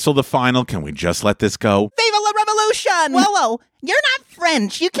cancel the final, can we just let this go? Viva la revolution! Whoa, you're not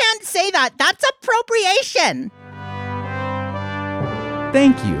French. You can't say that. That's appropriation.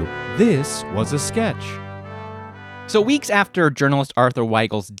 Thank you. This was a sketch. So weeks after journalist Arthur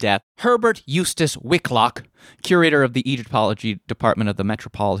Weigel's death, Herbert Eustace Wicklock, curator of the Egyptology Department of the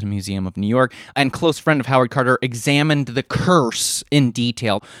Metropolitan Museum of New York and close friend of Howard Carter, examined the curse in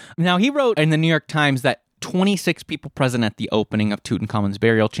detail. Now, he wrote in the New York Times that 26 people present at the opening of Tutankhamun's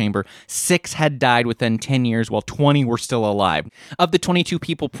burial chamber, 6 had died within 10 years, while 20 were still alive. Of the 22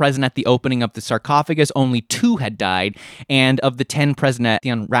 people present at the opening of the sarcophagus, only 2 had died, and of the 10 present at the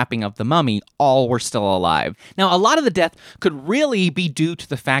unwrapping of the mummy, all were still alive. Now, a lot of the death could really be due to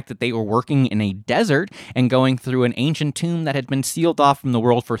the fact that they were working in a desert and going through an ancient tomb that had been sealed off from the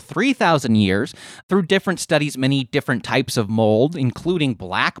world for 3,000 years. Through different studies, many different types of mold, including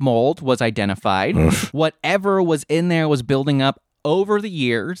black mold, was identified. Whatever was in there was building up over the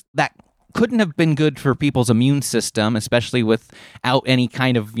years. That couldn't have been good for people's immune system, especially without any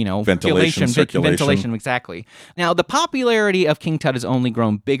kind of, Ventilation, circulation. Ventilation, exactly. Now, the popularity of King Tut has only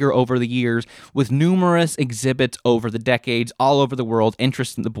grown bigger over the years, with numerous exhibits over the decades all over the world.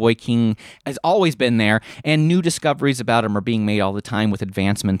 Interest in the boy king has always been there, and new discoveries about him are being made all the time with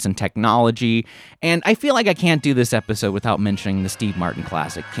advancements in technology. And I feel like I can't do this episode without mentioning the Steve Martin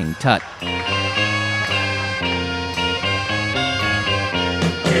classic, King Tut.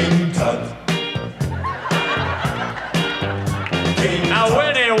 King Tut. Now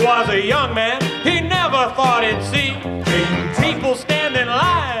when he was a young man, he never thought he'd see people stand in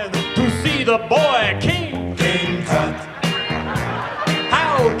line to see the boy king. King Tut.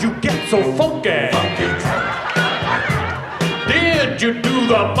 How'd you get so funky? Funky Tut. Did you do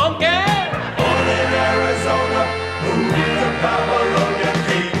the monkey? Born in Arizona, moved to Babylonia.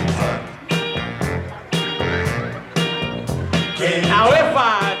 King Tut. Now if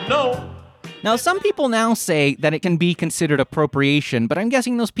I know. Now, some people now say that it can be considered appropriation, but I'm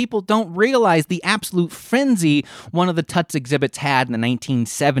guessing those people don't realize the absolute frenzy one of the Tut's exhibits had in the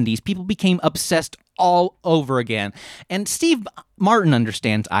 1970s. People became obsessed all over again. And Steve Martin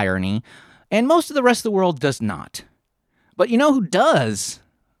understands irony, and most of the rest of the world does not. But you know who does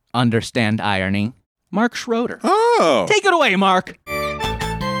understand irony? Mark Schroeder. Oh! Take it away, Mark!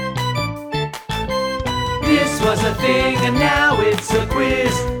 This was a thing and now it's a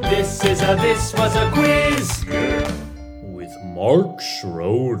quiz. This was a quiz. With Mark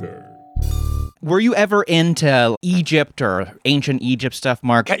Schroeder. Were you ever into Egypt or ancient Egypt stuff,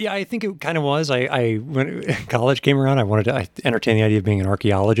 Mark? Yeah, I think it kind of was. When college came around, I wanted to entertain the idea of being an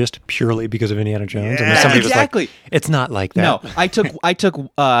archaeologist purely because of Indiana Jones. Yeah, and then somebody exactly. was like, "It's not like that." No, I took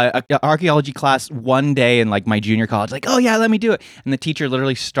an archaeology class one day in like my junior college. Like, oh yeah, let me do it. And the teacher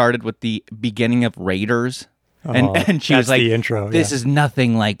literally started with the beginning of Raiders. And she was like, the intro, this is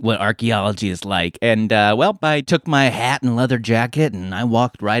nothing like what archaeology is like. And, I took my hat and leather jacket and I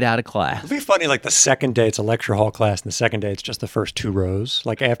walked right out of class. It'd be funny, like the second day it's a lecture hall class and the second day it's just the first 2 rows.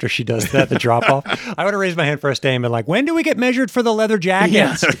 Like after she does that, the drop off, I would have raised my hand first day and been like, when do we get measured for the leather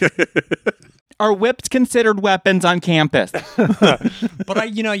jackets? Yeah. Are whips considered weapons on campus?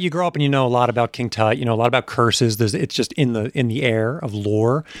 But you grow up and you know a lot about King Tut, you know a lot about curses. It's just in the air of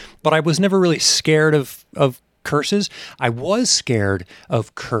lore. But I was never really scared of curses. I was scared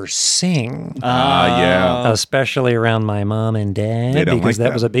of cursing. Yeah. Especially around my mom and dad, because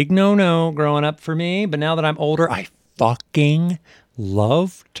that was a big no-no growing up for me. But now that I'm older, I fucking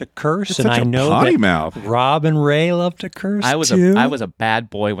love to curse. It's and such I a know potty that mouth. Rob and Ray love to curse I was too. a bad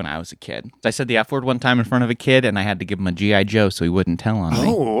boy when I was a kid. I said the F word one time in front of a kid, and I had to give him a G.I. Joe so he wouldn't tell on me.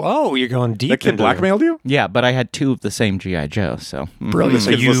 Oh, you're going deep. That kid into blackmailed you? Yeah, but I had 2 of the same G.I. Joe, so. Brilliant.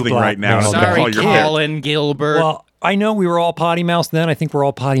 This kid's listening right now. blackmailed. I'll call Sorry, your dad. Colin Gilbert. Well, I know we were all potty mouths then. I think we're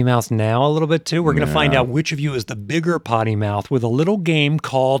all potty mouths now a little bit too. We're going to find out which of you is the bigger potty mouth with a little game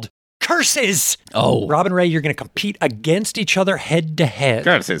called Curses. Oh. Rob and Ray, you're going to compete against each other head to head.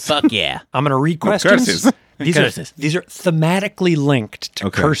 Curses. Fuck yeah. I'm going to read No, questions. curses. These are thematically linked to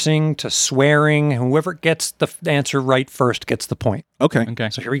Okay. cursing, to swearing. Whoever gets the answer right first gets the point. Okay.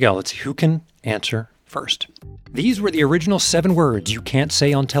 Okay. So here we go. Let's see who can answer first. These were the original 7 words you can't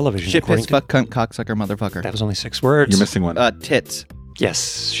say on television. Shit, according piss, fuck, cunt, cocksucker, motherfucker. That was only 6 words. You're missing one. Tits.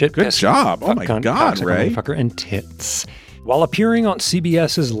 Yes. Shit, Good piss, job. Oh fuck, my cunt, God, cocksucker, Ray. motherfucker, and tits. While appearing on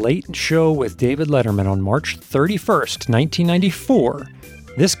CBS's Late Show with David Letterman on March 31st, 1994,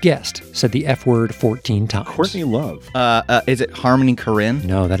 this guest said the F word 14 times. Courtney Love. Is it Harmony Korine?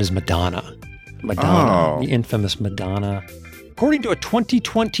 No, that is Madonna. Madonna, Oh. the infamous Madonna. According to a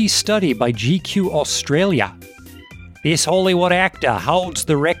 2020 study by GQ Australia, this Hollywood actor holds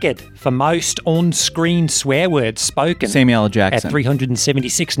the record for most on-screen swear words spoken. Samuel L. At Jackson.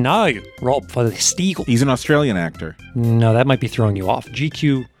 376. No, Rob, for the Stiegel. He's an Australian actor. No, that might be throwing you off.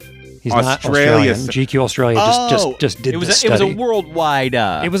 GQ, he's not Australia. Australian. GQ Australia just did it was this it was a study. worldwide.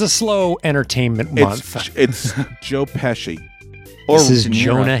 It was a slow entertainment month. It's Joe Pesci. This is De Niro.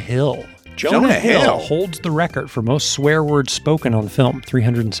 Jonah Hill. Jonah Hill. holds the record for most swear words spoken on film,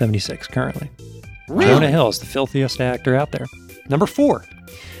 376 currently. Really? Jonah Hill is the filthiest actor out there. Number 4.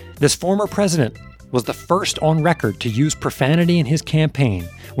 This former president was the first on record to use profanity in his campaign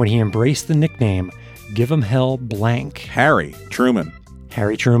when he embraced the nickname Give 'em Hell Blank? Harry Truman.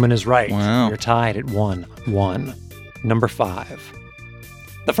 Harry Truman is right. Wow. You're tied at 1-1. Number 5.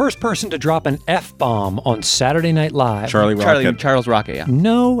 The first person to drop an F-bomb on Saturday Night Live. Charles Rocket, yeah.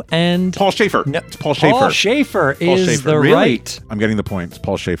 No, and... Paul Schaefer. No, It's Paul Schaefer. Paul Schaefer is Schaefer. the Really? right. I'm getting the point. It's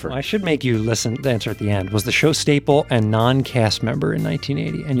Paul Schaefer. Well, I should make you listen to the answer at the end. Was the show staple and non-cast member in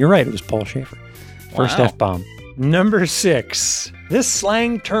 1980. And you're right, it was Paul Schaefer. First Wow. F-bomb. Number 6. This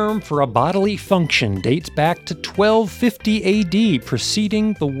slang term for a bodily function dates back to 1250 AD,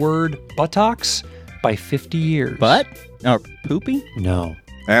 preceding the word buttocks by 50 years. Butt? Or poopy? No.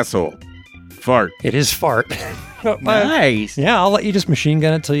 Asshole. Fart. It is fart. Nice. Yeah, I'll let you just machine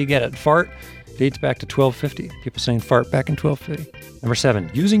gun it till you get it. Fart dates back to 1250. People saying fart back in 1250. Number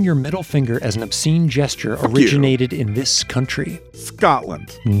 7. Using your middle finger as an obscene gesture Fuck originated in this country.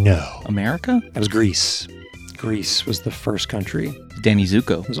 Scotland. No. America? That was Greece. Greece was the first country. Danny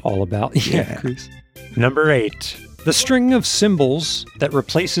Zuko. It was all about Greece. Number 8. The string of symbols that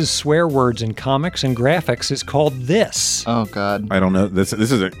replaces swear words in comics and graphics is called this. Oh, God. I don't know. This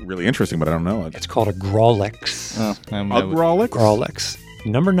is really interesting, but I don't know it. It's called a Grawlix. Ugrolic? Grawlix.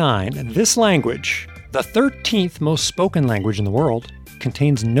 Number 9. This language, the 13th most spoken language in the world,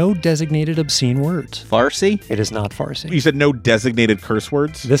 contains no designated obscene words. Farsi? It is not Farsi. You said no designated curse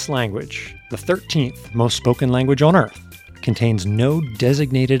words? This language, the 13th most spoken language on Earth, contains no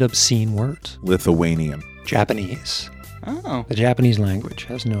designated obscene words. Lithuanian. Japanese. Oh. The Japanese language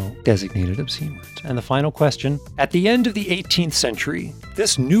has no designated obscene words. And the final question. At the end of the 18th century,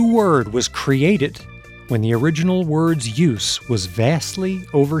 this new word was created when the original word's use was vastly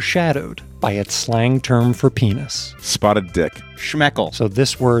overshadowed by its slang term for penis. Spotted dick. Schmeckle. So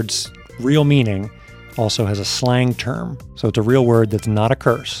this word's real meaning also has a slang term. So it's a real word that's not a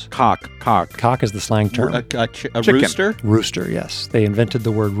curse. Cock. Cock is the slang term. A Chicken. rooster? Rooster, yes. They invented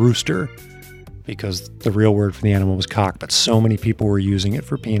the word rooster because the real word for the animal was cock, but so many people were using it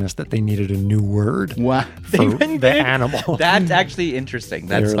for penis that they needed a new word Wow. for the animal. That's actually interesting.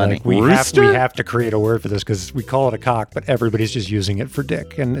 They That's were funny. like, we have to create a word for this because we call it a cock, but everybody's just using it for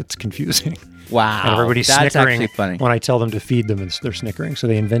dick, and it's confusing. Wow. And everybody's That's snickering actually funny. when I tell them to feed them, and they're snickering. So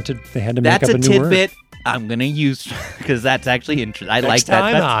they had to make That's up a a new word. tidbit I'm going to use because that's actually interesting. I like Next that.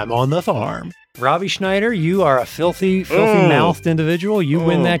 time I'm on the farm. Robbie Schneider, you are a filthy mouthed individual. You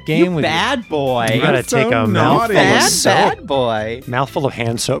win that game with bad boy. You gotta take a mouthful of soap. Bad boy. Mouthful of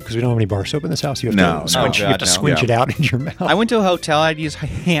hand soap because we don't have any bar soap in this house. You have No. to squinch, Oh, you have to God, no. squinch it out into your mouth. I went to a hotel. I'd use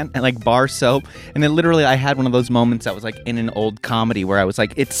hand like bar soap, and then literally I had one of those moments that was like in an old comedy where I was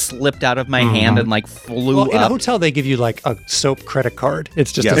like, it slipped out of my hand and like flew Well, in a up. hotel, they give you like a soap credit card.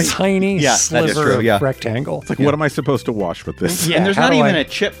 It's just a Yes. tiny Yeah, that's sliver true, of yeah. rectangle. It's like, what am I supposed to wash with this? Yeah, and there's how not do even I- a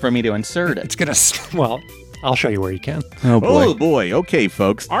chip for me to insert it. It's gonna. Well, I'll show you where you can. Oh boy. Okay,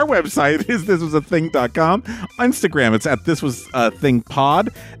 folks. Our website is thiswasathing.com. Instagram, it's at thiswasathingpod.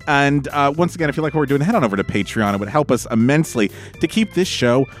 And once again, if you like what we're doing, head on over to Patreon. It would help us immensely to keep this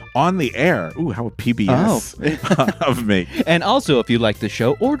show on the air. Ooh, how PBS of me. And also, if you like the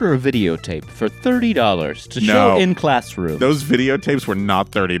show, order a videotape for $30 to show in classroom. Those videotapes were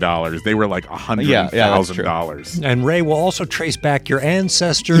not $30. They were like $100,000. And Ray will also trace back your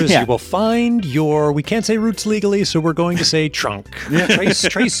ancestors. Yeah. You will find your. We can't say roots legally, so we're going to say trunk.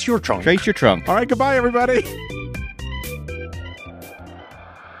 Trace your trunk. Trace your trunk. All right, goodbye, everybody.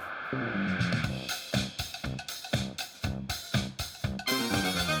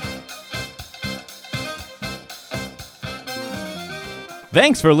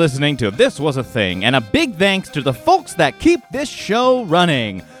 Thanks for listening to This Was a Thing, and a big thanks to the folks that keep this show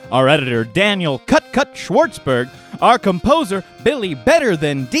running. Our editor, Daniel Cut Schwartzberg, our composer, Billy Better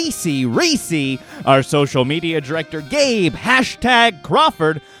Than DC Reese, our social media director, Gabe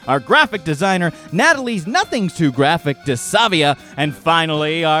 #Crawford, our graphic designer, Natalie's Nothing's Too Graphic DeSavia, and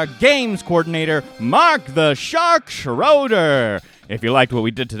finally, our games coordinator, Mark the Shark Schroeder. If you liked what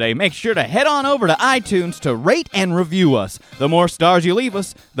we did today, make sure to head on over to iTunes to rate and review us. The more stars you leave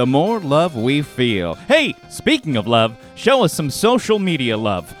us, the more love we feel. Hey, speaking of love, show us some social media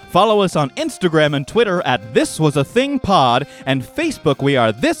love. Follow us on Instagram and Twitter at This Was a Thing Pod, and Facebook we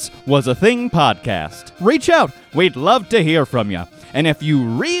are This Was a Thing Podcast. Reach out. We'd love to hear from you. And if you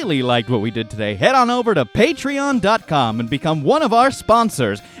really liked what we did today, head on over to patreon.com and become one of our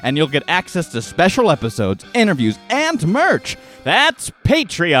sponsors, and you'll get access to special episodes, interviews, and merch. That's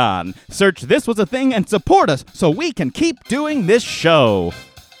Patreon. Search This Was a Thing and support us so we can keep doing this show.